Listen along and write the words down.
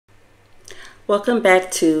Welcome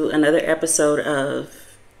back to another episode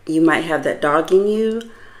of You Might Have That Dog in You,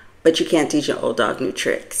 but you can't teach an old dog new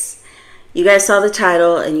tricks. You guys saw the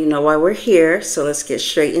title and you know why we're here, so let's get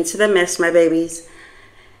straight into the mess, my babies.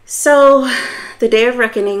 So, the day of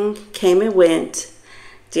reckoning came and went.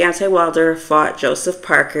 Deontay Wilder fought Joseph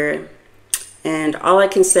Parker, and all I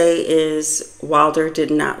can say is Wilder did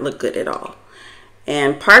not look good at all.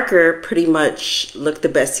 And Parker pretty much looked the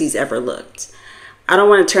best he's ever looked. I don't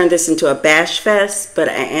want to turn this into a bash fest, but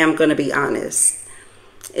I am going to be honest.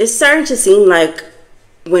 It's starting to seem like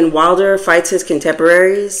when Wilder fights his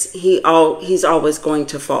contemporaries, he's always going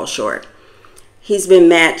to fall short. He's been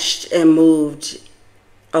matched and moved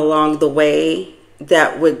along the way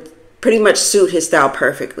that would pretty much suit his style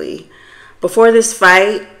perfectly. Before this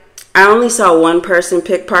fight, I only saw one person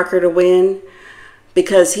pick Parker to win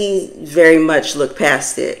because he very much looked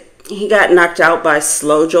past it. He got knocked out by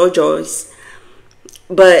slow Joyce.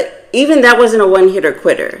 But even that wasn't a one-hitter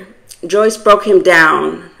quitter. Joyce broke him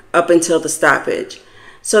down up until the stoppage.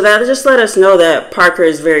 So that just let us know that Parker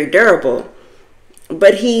is very durable.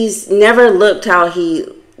 But he's never looked how he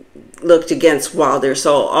looked against Wilder,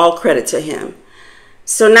 so all credit to him.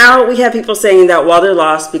 So now we have people saying that Wilder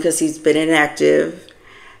lost because he's been inactive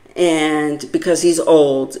and because he's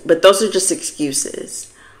old. But those are just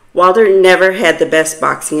excuses. Wilder never had the best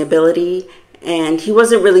boxing ability, and he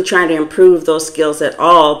wasn't really trying to improve those skills at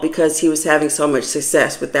all because he was having so much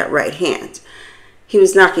success with that right hand. He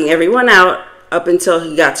was knocking everyone out up until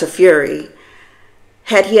he got to Fury.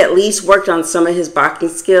 Had he at least worked on some of his boxing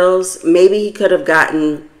skills, maybe he could have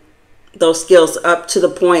gotten those skills up to the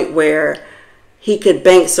point where he could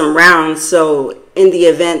bank some rounds. So in the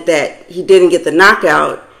event that he didn't get the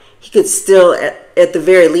knockout, he could still, at the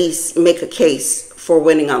very least, make a case for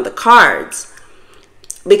winning on the cards.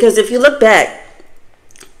 Because if you look back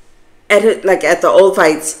at it, like at the old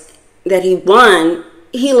fights that he won,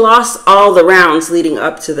 he lost all the rounds leading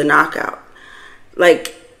up to the knockout.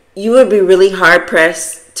 Like, you would be really hard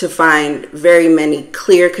pressed to find very many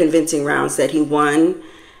clear, convincing rounds that he won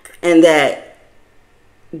and that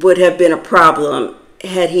would have been a problem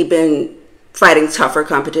had he been fighting tougher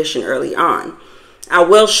competition early on. I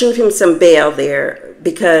will shoot him some bail there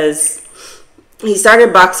because he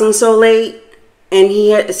started boxing so late. And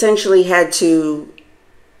he essentially had to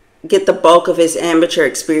get the bulk of his amateur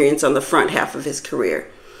experience on the front half of his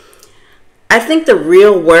career. I think the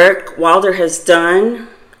real work Wilder has done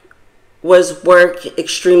was work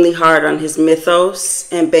extremely hard on his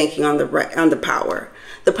mythos and banking on the power.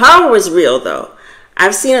 The power was real, though.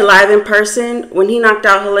 I've seen it live in person. When he knocked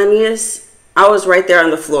out Helenius, I was right there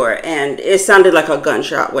on the floor, and it sounded like a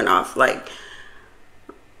gunshot went off.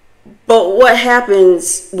 But what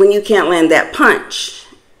happens when you can't land that punch?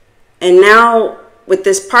 And now with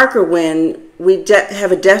this Parker win, we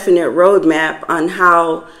have a definite roadmap on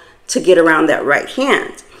how to get around that right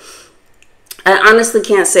hand. I honestly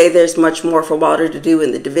can't say there's much more for Wilder to do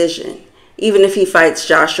in the division. Even if he fights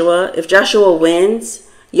Joshua, if Joshua wins,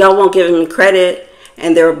 y'all won't give him credit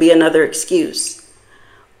and there will be another excuse.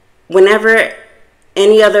 Whenever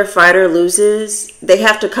any other fighter loses, they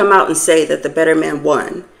have to come out and say that the better man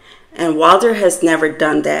won. And Wilder has never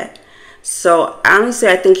done that. So honestly,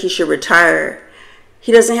 I think he should retire.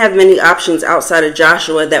 He doesn't have many options outside of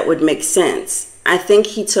Joshua that would make sense. I think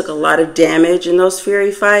he took a lot of damage in those Fury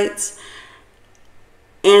fights.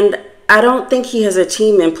 And I don't think he has a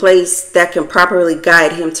team in place that can properly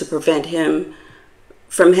guide him to prevent him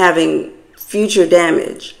from having future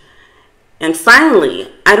damage. And finally,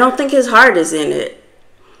 I don't think his heart is in it.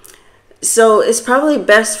 So it's probably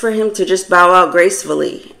best for him to just bow out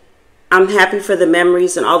gracefully. I'm happy for the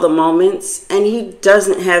memories and all the moments, and he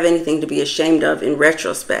doesn't have anything to be ashamed of in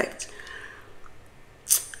retrospect.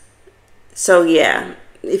 So yeah,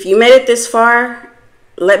 if you made it this far,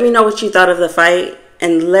 let me know what you thought of the fight,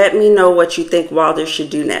 and let me know what you think Wilder should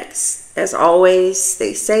do next. As always,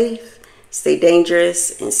 stay safe, stay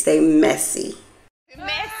dangerous, and stay messy.